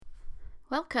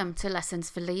Welcome to Lessons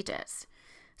for Leaders.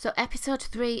 So episode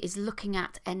 3 is looking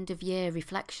at end of year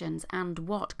reflections and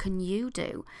what can you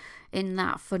do in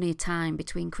that funny time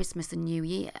between Christmas and New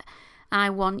Year. I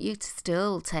want you to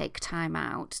still take time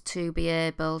out to be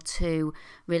able to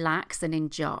relax and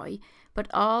enjoy, but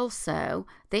also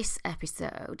this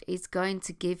episode is going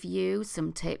to give you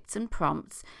some tips and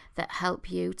prompts that help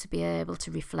you to be able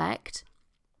to reflect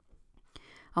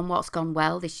on what's gone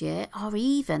well this year or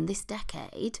even this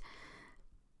decade,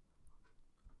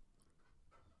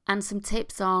 and some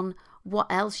tips on what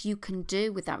else you can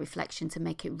do with that reflection to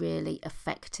make it really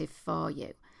effective for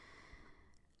you.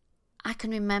 I can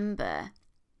remember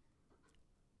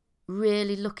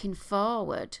really looking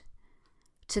forward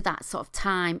to that sort of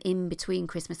time in between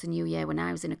Christmas and New Year when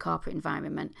I was in a corporate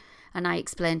environment, and I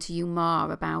explained to you more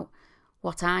about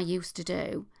what I used to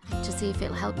do to see if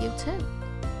it'll help you too.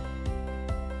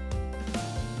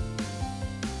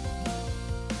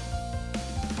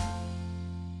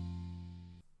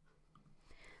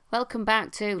 Welcome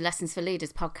back to Lessons for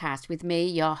Leaders podcast with me,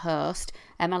 your host,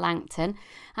 Emma Langton.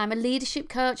 I'm a leadership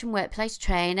coach and workplace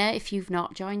trainer. If you've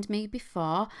not joined me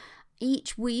before,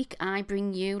 each week I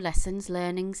bring you lessons,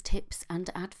 learnings, tips and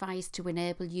advice to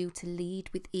enable you to lead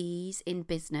with ease in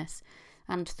business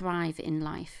and thrive in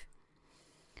life.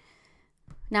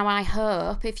 Now, I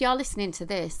hope if you're listening to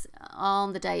this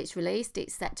on the day it's released,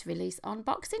 it's set to release on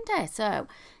Boxing Day. So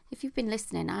if you've been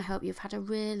listening, I hope you've had a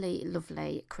really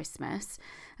lovely Christmas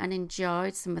and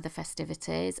enjoyed some of the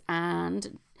festivities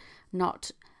and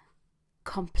not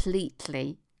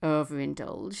completely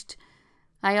overindulged.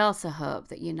 I also hope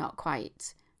that you're not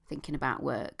quite thinking about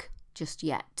work just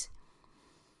yet.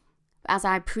 As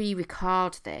I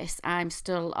pre-record this, I'm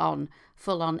still on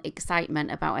full-on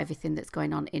excitement about everything that's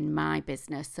going on in my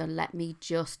business. So let me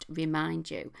just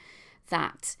remind you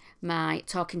that my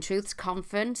Talking Truths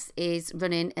conference is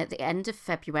running at the end of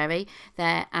February.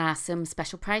 There are some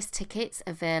special price tickets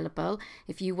available.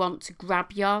 If you want to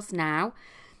grab yours now,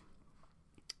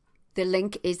 the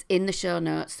link is in the show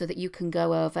notes so that you can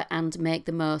go over and make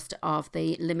the most of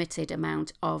the limited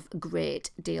amount of great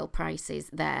deal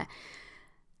prices there.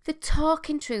 The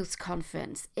Talking Truths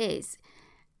conference is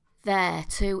there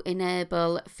to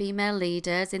enable female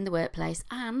leaders in the workplace,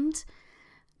 and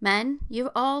men,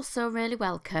 you're also really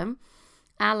welcome,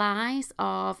 allies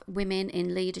of women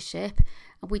in leadership,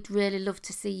 and we'd really love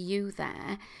to see you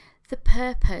there. The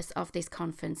purpose of this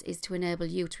conference is to enable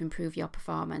you to improve your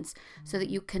performance so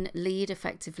that you can lead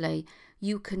effectively,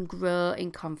 you can grow in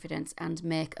confidence and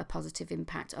make a positive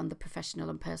impact on the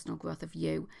professional and personal growth of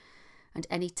you and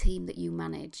any team that you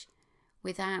manage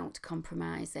without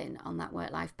compromising on that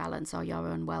work-life balance or your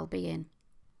own well-being.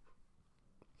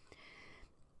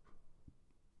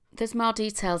 There's more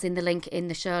details in the link in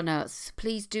the show notes.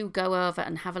 Please do go over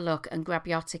and have a look and grab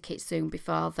your tickets soon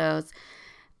before those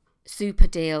super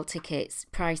deal tickets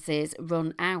prices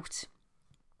run out.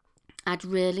 I'd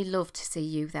really love to see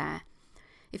you there.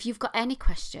 If you've got any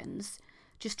questions,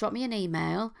 just drop me an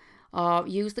email or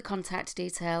use the contact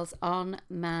details on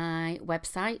my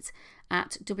website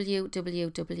at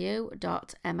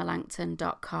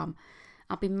www.emmalangton.com.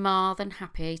 I'll be more than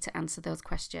happy to answer those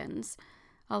questions.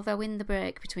 Although in the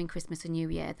break between Christmas and New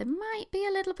Year, there might be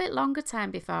a little bit longer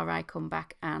time before I come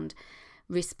back and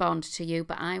respond to you,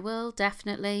 but I will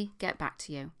definitely get back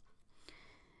to you.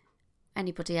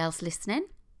 Anybody else listening?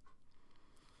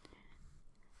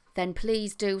 Then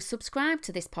please do subscribe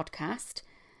to this podcast.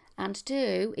 And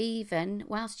do, even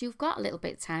whilst you've got a little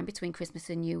bit of time between Christmas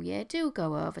and New Year, do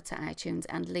go over to iTunes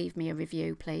and leave me a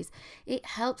review, please. It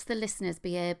helps the listeners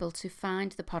be able to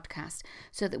find the podcast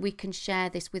so that we can share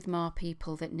this with more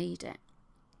people that need it.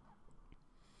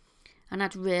 And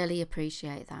I'd really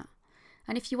appreciate that.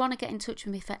 And if you want to get in touch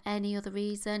with me for any other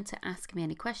reason, to ask me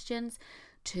any questions,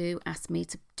 to ask me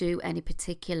to do any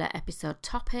particular episode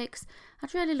topics,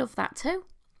 I'd really love that too.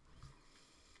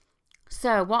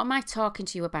 So, what am I talking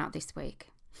to you about this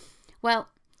week? Well,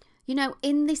 you know,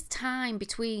 in this time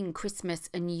between Christmas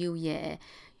and New Year,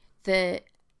 the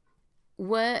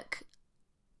work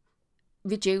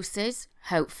reduces,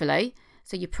 hopefully.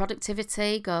 So your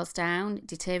productivity goes down,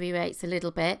 deteriorates a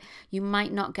little bit. You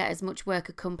might not get as much work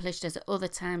accomplished as at other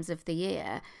times of the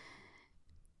year.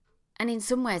 And in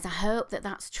some ways, I hope that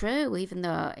that's true, even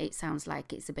though it sounds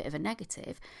like it's a bit of a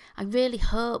negative. I really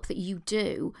hope that you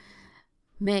do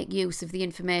make use of the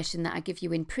information that I give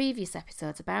you in previous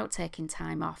episodes about taking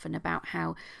time off and about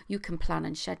how you can plan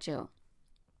and schedule.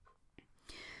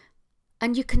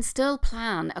 And you can still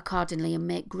plan accordingly and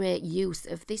make great use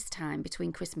of this time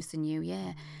between Christmas and New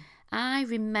Year. I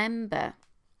remember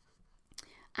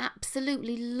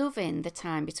absolutely loving the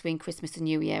time between Christmas and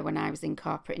New Year when I was in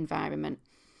corporate environment.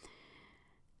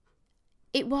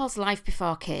 It was life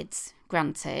before kids,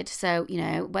 granted. So,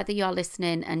 whether you're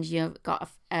listening and you've got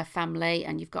a family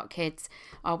and you've got kids,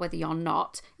 or whether you're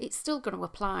not, it's still going to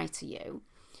apply to you.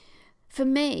 For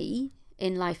me,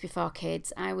 in life before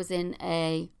kids, I was in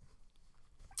an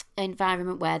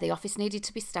environment where the office needed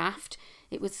to be staffed.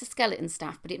 It was the skeleton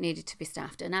staff, but it needed to be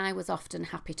staffed. And I was often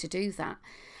happy to do that.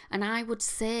 And I would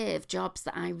save jobs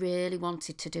that I really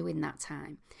wanted to do in that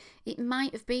time. It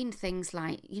might have been things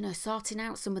like, sorting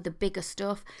out some of the bigger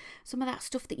stuff, some of that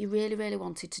stuff that you really, really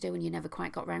wanted to do and you never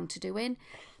quite got round to doing.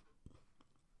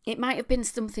 It might have been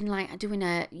something like doing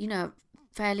a,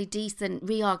 fairly decent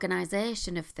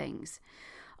reorganisation of things.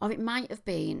 Or it might have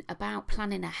been about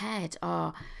planning ahead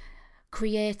or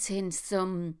creating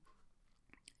some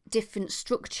different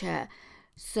structure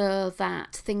so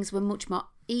that things were much more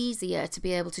easier to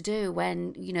be able to do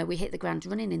when, we hit the ground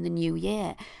running in the new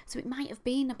year. So it might have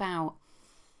been about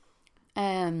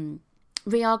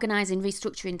reorganising,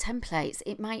 restructuring templates.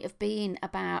 It might have been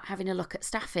about having a look at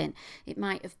staffing. It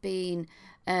might have been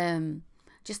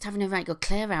just having a right good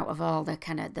clear out of all the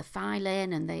kind of the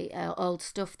filing and the old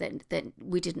stuff that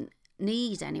we didn't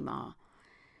need anymore.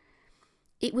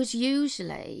 It was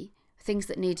usually things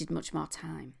that needed much more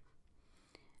time.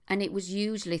 And it was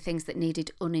usually things that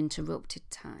needed uninterrupted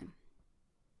time.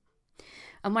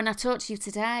 And when I talk to you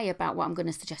today about what I'm going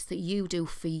to suggest that you do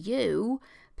for you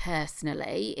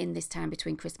personally in this time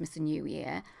between Christmas and New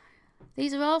Year,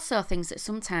 these are also things that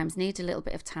sometimes need a little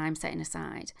bit of time setting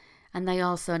aside. And they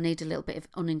also need a little bit of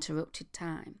uninterrupted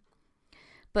time.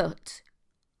 But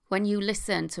when you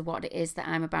listen to what it is that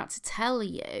I'm about to tell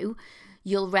you,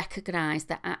 you'll recognise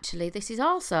that actually this is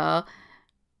also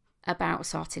about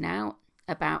sorting out,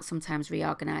 about sometimes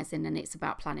reorganising, and it's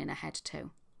about planning ahead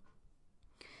too.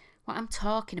 What I'm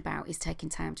talking about is taking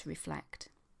time to reflect.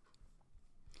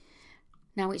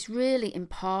 Now, it's really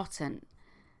important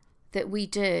that we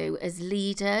do as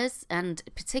leaders, and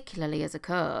particularly as a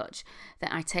coach,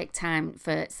 that I take time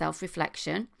for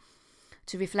self-reflection,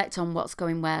 to reflect on what's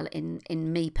going well in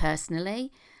me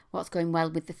personally, what's going well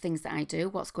with the things that I do,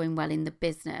 what's going well in the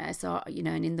business or,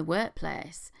 and in the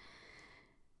workplace.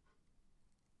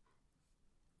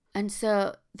 And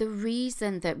so the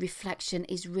reason that reflection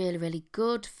is really, really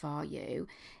good for you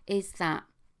is that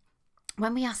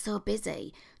when we are so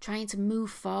busy trying to move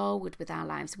forward with our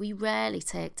lives, we rarely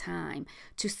take time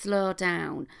to slow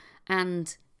down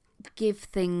and give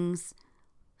things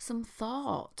some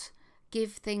thought,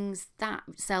 give things that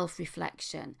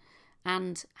self-reflection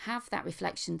and have that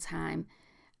reflection time,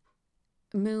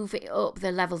 move it up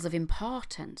the levels of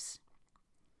importance.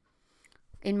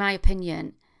 In my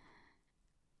opinion,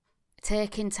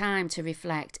 taking time to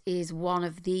reflect is one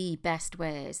of the best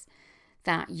ways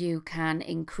that you can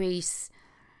increase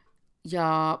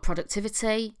your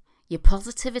productivity, your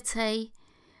positivity.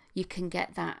 You can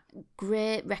get that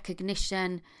great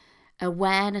recognition,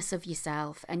 awareness of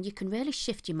yourself, and you can really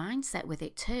shift your mindset with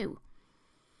it too.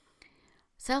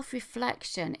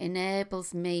 Self-reflection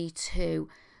enables me to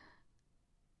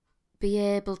be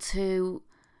able to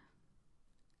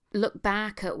look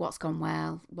back at what's gone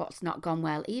well, what's not gone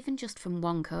well, even just from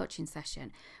one coaching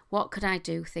session. What could I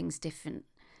do things different?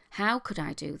 How could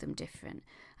I do them different?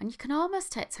 And you can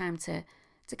almost take time to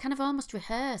kind of almost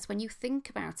rehearse. When you think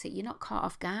about it, you're not caught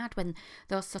off guard when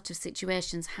those sort of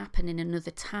situations happen in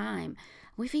another time.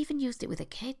 We've even used it with the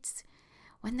kids.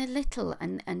 When they're little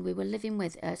and we were living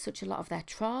with such a lot of their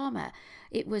trauma,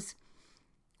 it was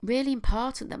really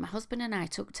important that my husband and I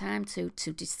took time to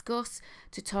discuss,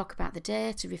 to talk about the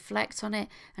day, to reflect on it,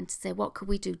 and to say, what could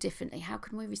we do differently? How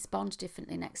can we respond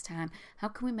differently next time? How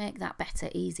can we make that better,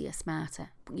 easier, smarter?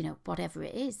 Whatever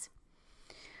it is.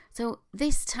 So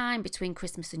this time between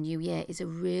Christmas and New Year is a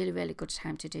really, really good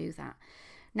time to do that.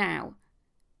 Now,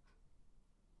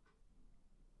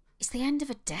 it's the end of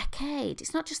a decade.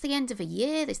 It's not just the end of a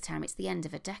year this time, it's the end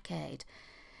of a decade.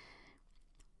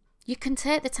 You can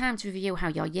take the time to review how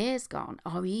your year's gone,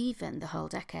 or even the whole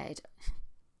decade.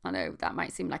 I know that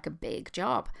might seem like a big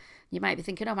job. You might be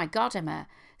thinking, oh my God, Emma,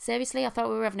 seriously? I thought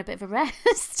we were having a bit of a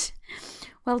rest.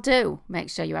 Well, do make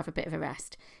sure you have a bit of a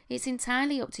rest. It's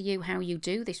entirely up to you how you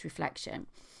do this reflection.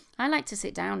 I like to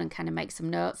sit down and kind of make some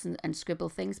notes and scribble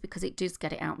things because it does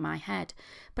get it out of my head.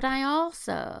 But I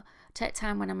also take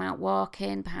time when I'm out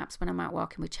walking, perhaps when I'm out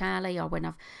walking with Charlie, or when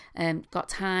I've got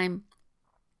time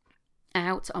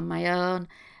out on my own,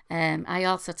 I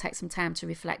also take some time to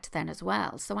reflect then as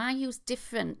well. So I use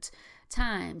different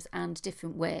times and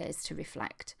different ways to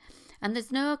reflect. And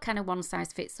there's no kind of one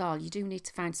size fits all. You do need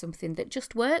to find something that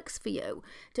just works for you.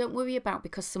 Don't worry about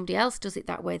because somebody else does it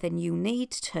that way, then you need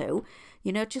to.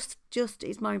 Just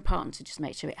it's more important to just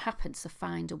make sure it happens. So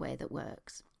find a way that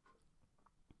works.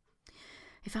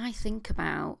 If I think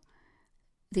about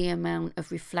the amount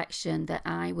of reflection that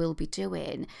I will be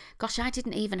doing, gosh, I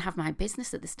didn't even have my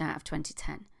business at the start of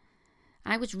 2010.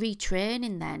 I was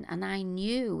retraining then, and I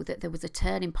knew that there was a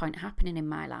turning point happening in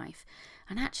my life.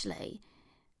 And actually,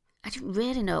 I didn't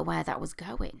really know where that was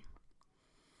going.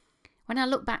 When I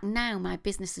look back now, my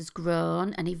business has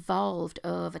grown and evolved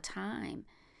over time.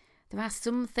 There are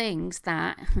some things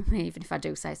that, even if I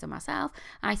do say so myself,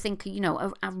 I think,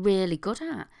 I'm really good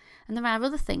at. And there are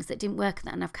other things that didn't work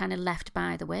and I've kind of left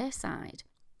by the wayside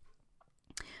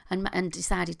and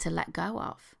decided to let go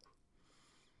of.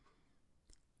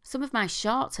 Some of my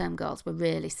short-term goals were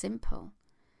really simple.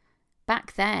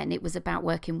 Back then, it was about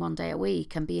working 1 day a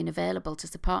week and being available to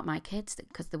support my kids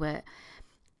because they were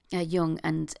young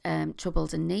and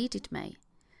troubled and needed me.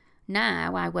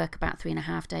 Now, I work about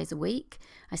 3.5 days a week.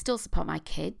 I still support my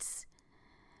kids,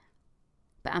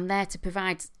 but I'm there to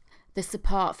provide the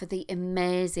support for the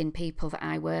amazing people that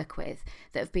I work with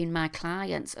that have been my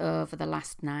clients over the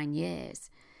last 9 years.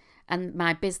 And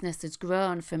my business has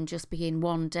grown from just being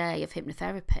 1 day of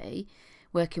hypnotherapy,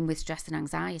 working with stress and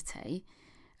anxiety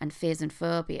and fears and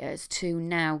phobias, to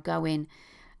now going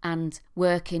and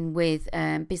working with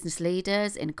business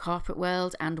leaders in the corporate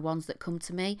world and ones that come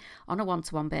to me on a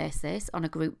one-to-one basis, on a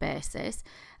group basis,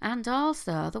 and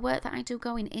also the work that I do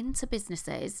going into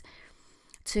businesses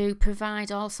to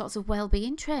provide all sorts of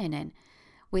well-being training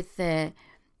with the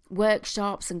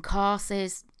workshops and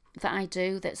courses that I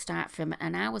do that start from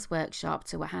an hour's workshop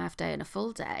to a half day and a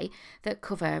full day that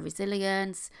cover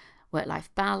resilience, work-life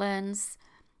balance,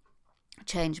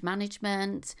 change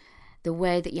management, the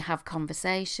way that you have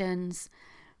conversations,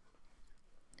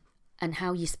 and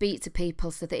how you speak to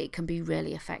people so that it can be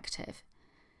really effective.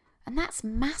 And that's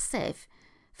massive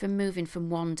for moving from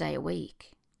 1 day a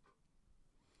week.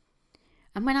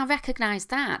 And when I recognise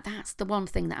that, that's the one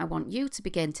thing that I want you to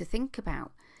begin to think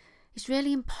about. It's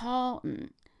really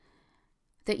important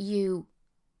that you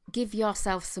give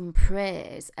yourself some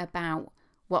praise about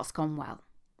what's gone well.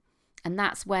 And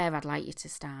that's where I'd like you to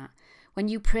start. When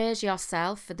you praise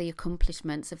yourself for the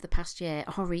accomplishments of the past year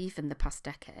or even the past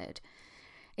decade,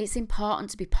 it's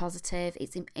important to be positive.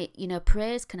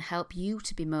 Praise can help you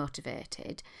to be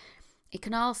motivated. It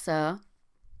can also,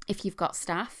 if you've got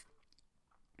staff,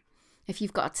 if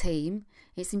you've got a team,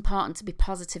 it's important to be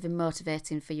positive and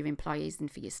motivating for your employees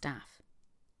and for your staff.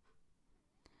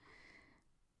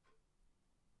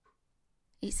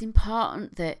 It's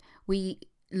important that we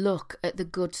look at the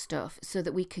good stuff so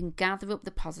that we can gather up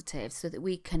the positives, so that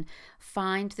we can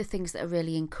find the things that are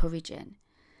really encouraging,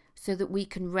 so that we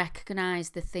can recognise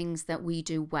the things that we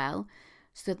do well,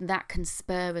 so that can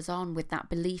spur us on with that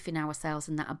belief in ourselves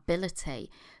and that ability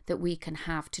that we can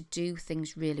have to do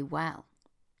things really well.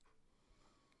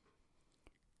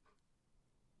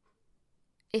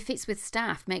 If it's with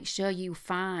staff, make sure you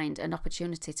find an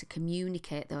opportunity to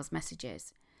communicate those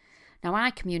messages. Now,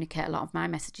 I communicate a lot of my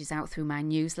messages out through my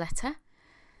newsletter.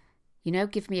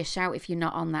 Give me a shout if you're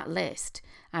not on that list.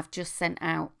 I've just sent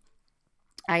out,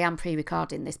 I am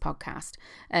pre-recording this podcast,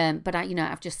 but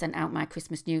I've just sent out my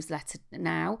Christmas newsletter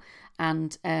now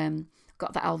and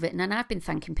got that all written. And I've been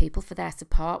thanking people for their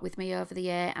support with me over the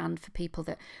year and for people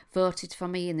that voted for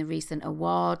me in the recent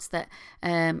awards that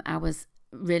I was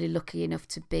really lucky enough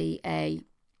to be a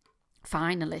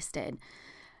finalist in.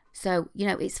 So,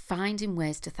 it's finding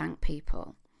ways to thank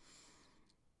people.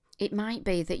 It might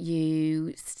be that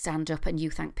you stand up and you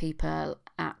thank people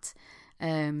at,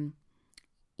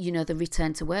 the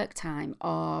return to work time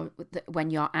or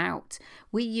when you're out.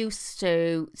 We used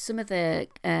to, some of the,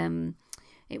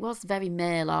 it was a very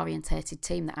male-orientated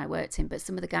team that I worked in, but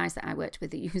some of the guys that I worked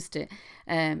with that used to,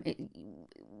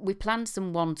 we planned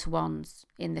some one-to-ones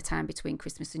in the time between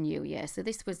Christmas and New Year. So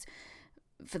this was,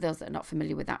 for those that are not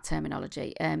familiar with that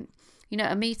terminology, a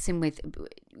meeting with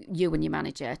you and your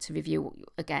manager to review,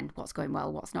 again, what's going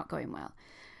well, what's not going well.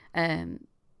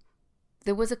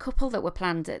 There was a couple that were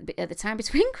planned at the time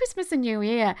between Christmas and New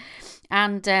Year,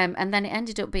 and then it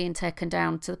ended up being taken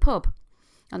down to the pub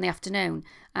on the afternoon,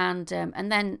 and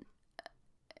then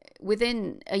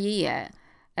within a year,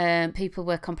 people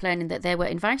were complaining that they were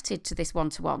invited to this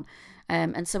one-to-one.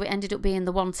 And so it ended up being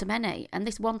the one-to-many. And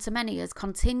this one-to-many has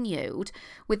continued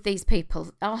with these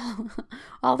people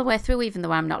all the way through, even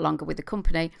though I'm not longer with the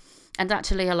company. And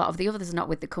actually, a lot of the others are not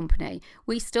with the company.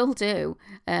 We still do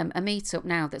a meetup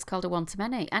now that's called a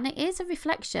one-to-many. And it is a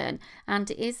reflection, and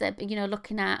it is,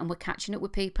 looking at, and we're catching up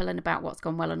with people and about what's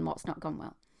gone well and what's not gone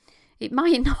well. It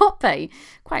might not be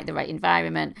quite the right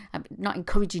environment. I'm not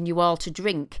encouraging you all to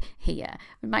drink here.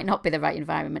 It might not be the right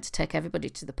environment to take everybody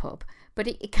to the pub. But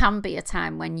it can be a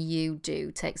time when you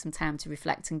do take some time to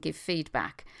reflect and give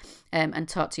feedback and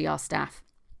talk to your staff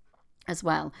as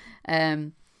well,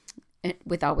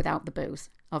 with or without the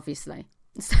booze, obviously.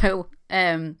 So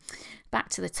back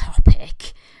to the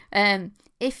topic.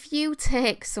 If you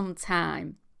take some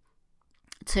time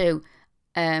to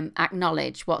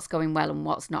acknowledge what's going well and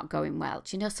what's not going well.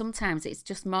 Do you know, sometimes it's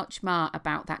just much more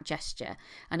about that gesture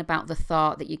and about the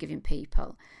thought that you're giving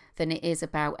people than it is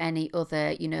about any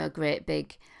other, great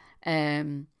big,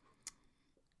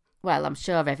 well, I'm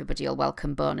sure everybody will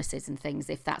welcome bonuses and things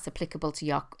if that's applicable to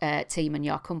your team and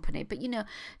your company. But,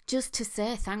 just to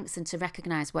say thanks and to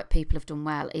recognise what people have done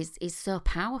well is so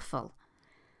powerful.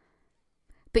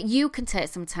 But you can take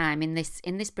some time in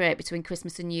this break between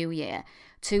Christmas and New Year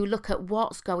to look at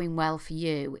what's going well for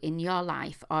you in your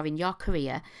life or in your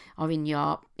career or in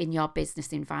your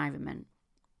business environment.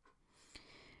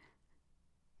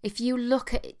 If you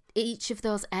look at each of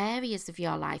those areas of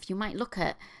your life, you might look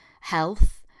at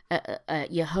health,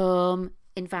 at your home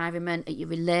environment, at your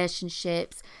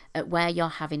relationships, at where you're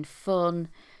having fun,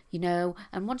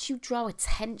 and once you draw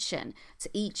attention to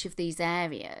each of these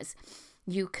areas,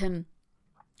 you can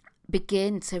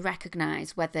begin to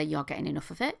recognise whether you're getting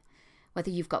enough of it, whether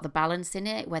you've got the balance in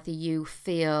it, whether you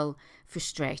feel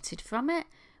frustrated from it,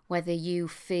 whether you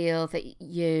feel that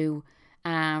you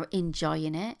are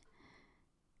enjoying it,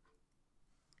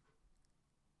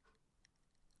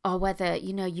 or whether,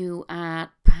 you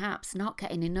are perhaps not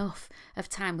getting enough of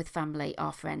time with family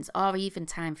or friends, or even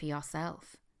time for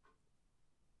yourself.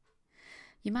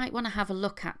 You might want to have a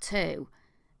look at too,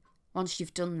 once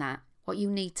you've done that, what you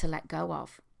need to let go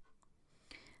of.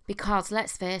 Because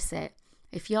let's face it,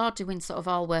 if you're doing sort of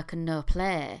all work and no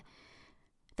play,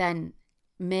 then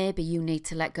maybe you need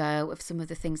to let go of some of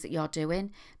the things that you're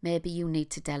doing. Maybe you need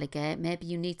to delegate. Maybe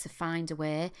you need to find a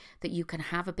way that you can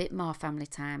have a bit more family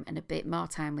time and a bit more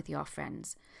time with your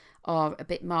friends, or a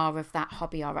bit more of that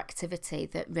hobby or activity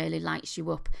that really lights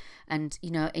you up and,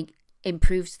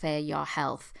 improves, say, your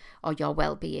health or your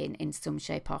well-being in some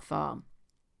shape or form.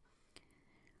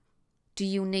 Do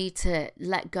you need to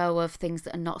let go of things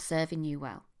that are not serving you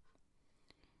well?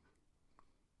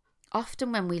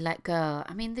 Often when we let go,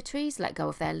 the trees let go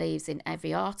of their leaves in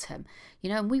every autumn,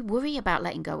 and we worry about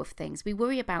letting go of things. We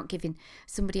worry about giving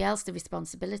somebody else the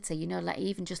responsibility,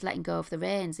 even just letting go of the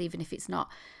reins, even if it's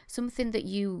not something that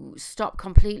you stop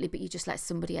completely, but you just let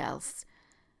somebody else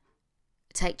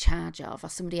take charge of or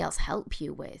somebody else help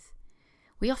you with.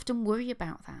 We often worry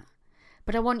about that.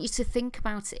 But I want you to think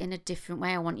about it in a different way.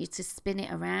 I want you to spin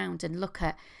it around and look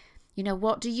at,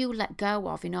 what do you let go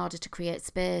of in order to create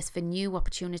space for new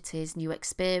opportunities, new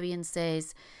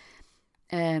experiences,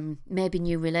 maybe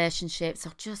new relationships,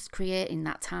 or just creating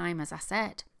that time, as I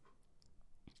said.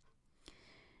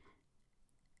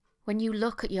 When you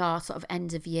look at your sort of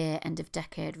end of year, end of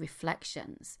decade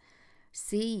reflections,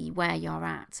 see where you're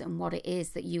at and what it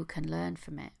is that you can learn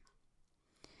from it.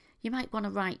 You might want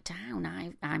to write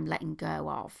down, I'm letting go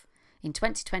of. In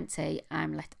 2020,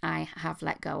 I have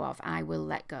let go of. I will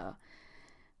let go.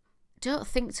 Don't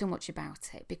think too much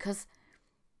about it, because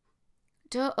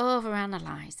don't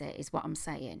overanalyze it, is what I'm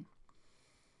saying.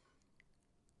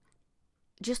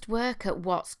 Just work at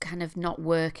what's kind of not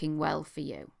working well for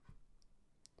you.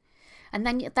 And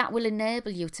then that will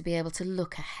enable you to be able to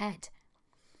look ahead.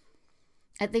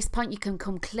 At this point, you can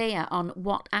come clear on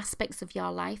what aspects of your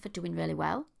life are doing really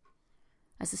well,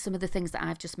 as are some of the things that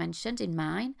I've just mentioned in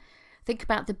mine. Think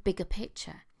about the bigger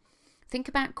picture. Think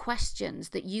about questions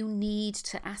that you need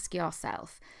to ask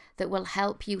yourself that will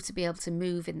help you to be able to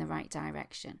move in the right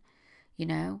direction.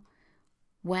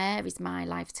 Where is my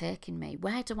life taking me?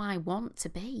 Where do I want to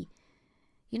be?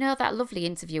 That lovely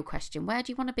interview question, where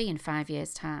do you want to be in 5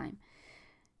 years' time?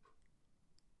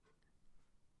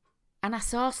 And I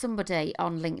saw somebody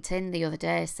on LinkedIn the other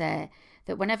day say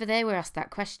that whenever they were asked that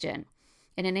question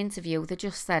in an interview, they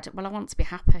just said, well, I want to be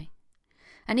happy.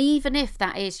 And even if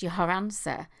that is your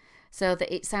answer, so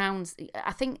that it sounds,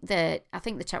 I think the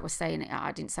chap was saying it,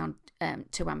 I didn't sound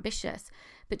too ambitious.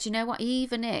 But you know what?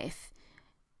 Even if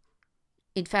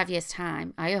in 5 years'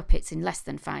 time, I hope it's in less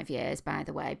than 5 years, by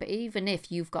the way, but even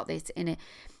if you've got this in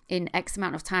X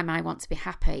amount of time, I want to be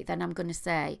happy, then I'm going to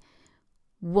say,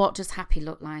 what does happy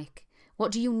look like?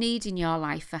 What do you need in your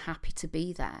life for happy to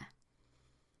be there?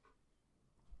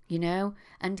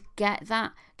 and get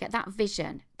that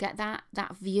vision, get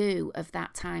that view of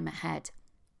that time ahead,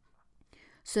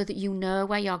 so that you know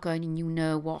where you're going and you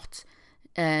know what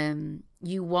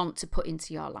you want to put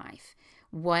into your life,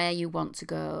 where you want to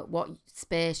go, what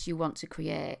space you want to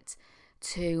create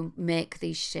to make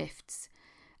these shifts.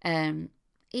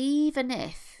 Even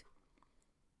if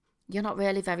you're not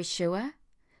really very sure,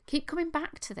 keep coming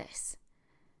back to this.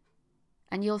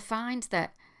 And you'll find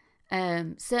that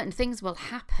certain things will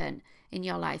happen in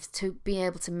your life to be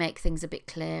able to make things a bit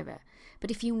clearer.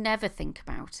 But if you never think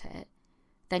about it,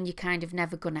 then you're kind of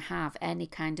never going to have any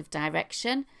kind of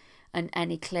direction and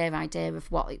any clear idea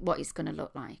of what it's going to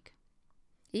look like.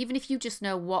 Even if you just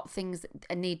know what things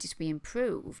are needed to be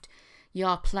improved,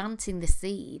 you're planting the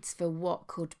seeds for what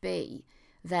could be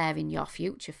there in your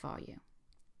future for you.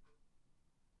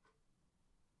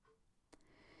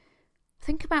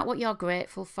 Think about what you're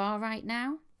grateful for right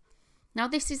now. Now,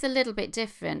 this is a little bit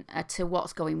different to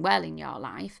what's going well in your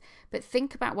life, but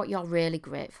think about what you're really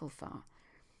grateful for.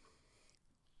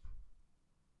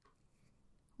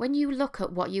 When you look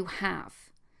at what you have,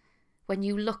 when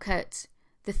you look at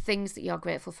the things that you're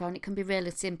grateful for, and it can be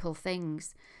really simple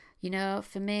things.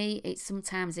 For me,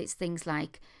 sometimes it's things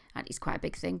like, and it's quite a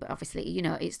big thing, but obviously,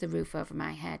 it's the roof over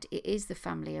my head. It is the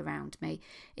family around me.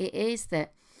 It is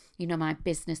that, my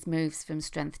business moves from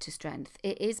strength to strength.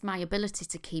 It is my ability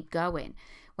to keep going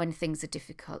when things are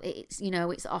difficult. It's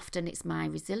my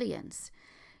resilience,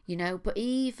 but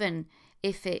even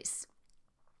if it's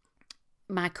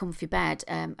my comfy bed,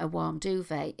 a warm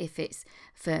duvet, if it's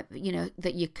for,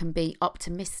 that you can be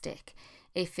optimistic,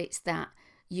 if it's that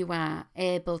you are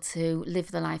able to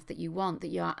live the life that you want, that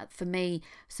you are, for me,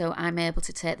 so I'm able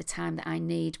to take the time that I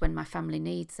need when my family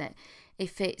needs it.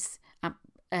 If it's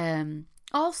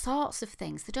all sorts of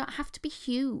things, they don't have to be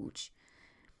huge,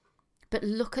 but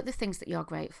look at the things that you're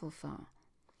grateful for.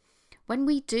 When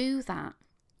we do that,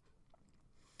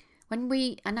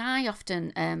 and I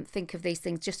often think of these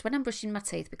things just when I'm brushing my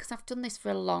teeth, because I've done this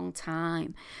for a long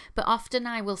time, but often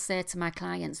I will say to my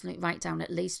clients, write down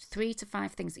at least 3 to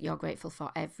 5 things that you're grateful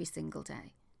for every single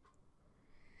day.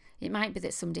 It might be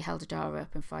that somebody held a door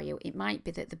open for you. It might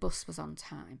be that the bus was on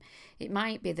time. It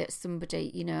might be that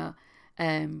somebody,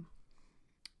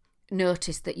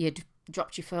 noticed that you'd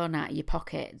dropped your phone out of your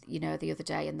pocket, the other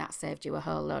day, and that saved you a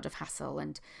whole load of hassle.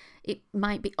 And it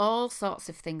might be all sorts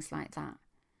of things like that.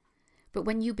 But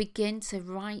when you begin to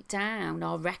write down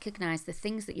or recognise the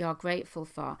things that you're grateful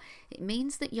for, it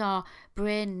means that your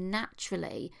brain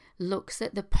naturally looks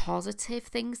at the positive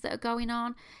things that are going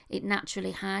on. It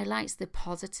naturally highlights the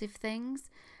positive things.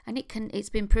 And it's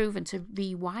been proven to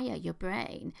rewire your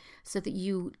brain so that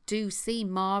you do see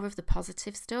more of the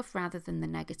positive stuff rather than the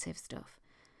negative stuff.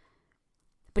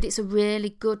 But it's a really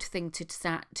good thing to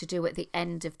start to do at the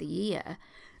end of the year,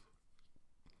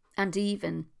 and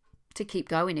even to keep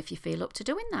going if you feel up to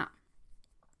doing that.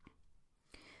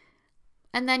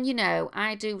 And then,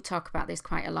 I do talk about this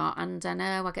quite a lot, and I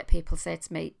know I get people say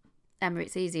to me, Emma,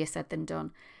 it's easier said than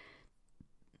done.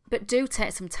 But do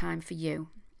take some time for you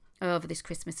over this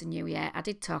Christmas and New Year. I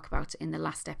did talk about it in the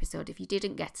last episode. If you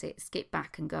didn't get it, skip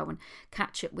back and go and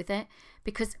catch up with it.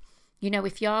 Because,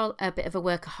 if you're a bit of a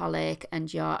workaholic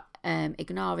and you're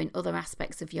ignoring other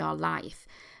aspects of your life,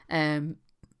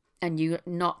 and you're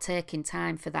not taking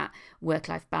time for that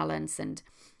work-life balance and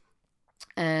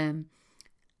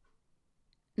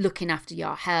looking after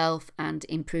your health and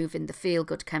improving the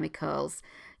feel-good chemicals,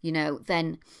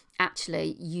 then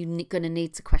actually you're going to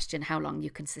need to question how long you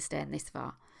can sustain this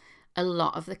for. A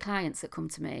lot of the clients that come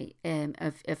to me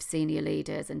of senior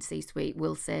leaders and C-suite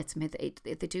will say to me that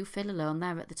they do feel alone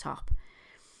there at the top,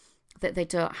 that they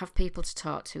don't have people to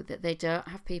talk to, that they don't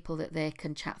have people that they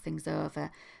can chat things over,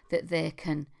 that they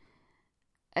can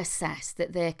assess,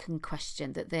 that they can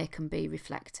question, that they can be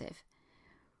reflective.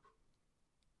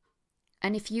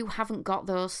 And if you haven't got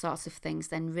those sorts of things,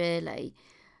 then really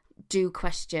do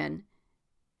question,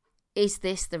 is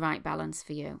this the right balance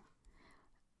for you?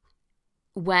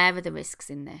 Where are the risks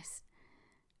in this?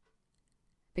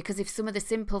 Because if some of the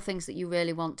simple things that you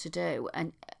really want to do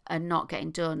and are not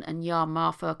getting done, and you're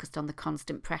more focused on the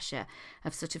constant pressure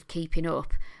of sort of keeping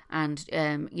up and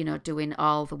doing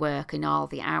all the work in all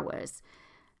the hours,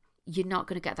 you're not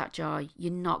going to get that joy.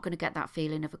 You're not going to get that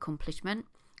feeling of accomplishment.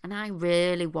 And I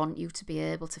really want you to be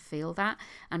able to feel that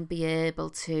and be able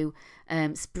to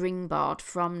springboard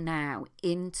from now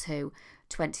into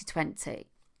 2020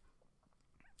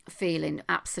 feeling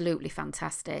absolutely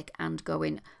fantastic and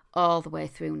going all the way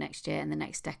through next year and the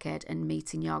next decade and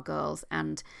meeting your goals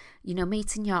and,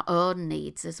 meeting your own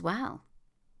needs as well.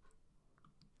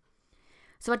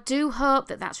 So I do hope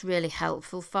that that's really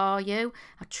helpful for you.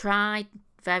 I tried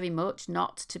very much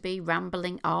not to be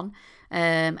rambling on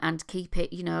and keep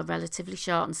it, relatively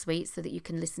short and sweet so that you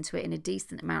can listen to it in a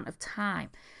decent amount of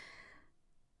time.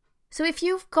 So if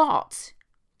you've got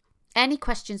any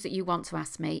questions that you want to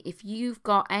ask me, if you've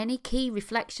got any key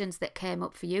reflections that came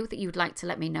up for you that you'd like to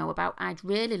let me know about, I'd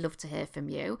really love to hear from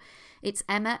you. It's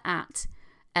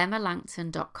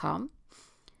emma@emmalangton.com.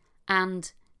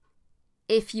 And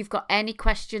if you've got any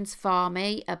questions for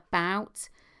me about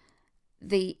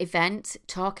the event,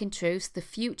 Talking Truths, the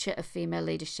Future of Female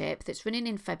Leadership, that's running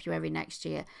in February next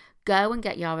year, go and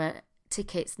get your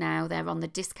tickets now. They're on the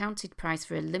discounted price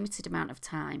for a limited amount of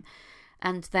time.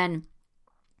 And then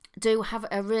do have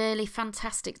a really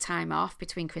fantastic time off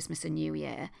between Christmas and New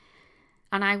Year.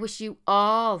 And I wish you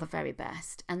all the very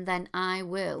best. And then I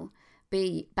will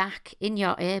be back in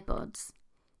your earbuds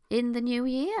in the new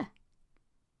year.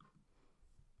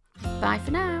 Bye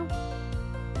for now.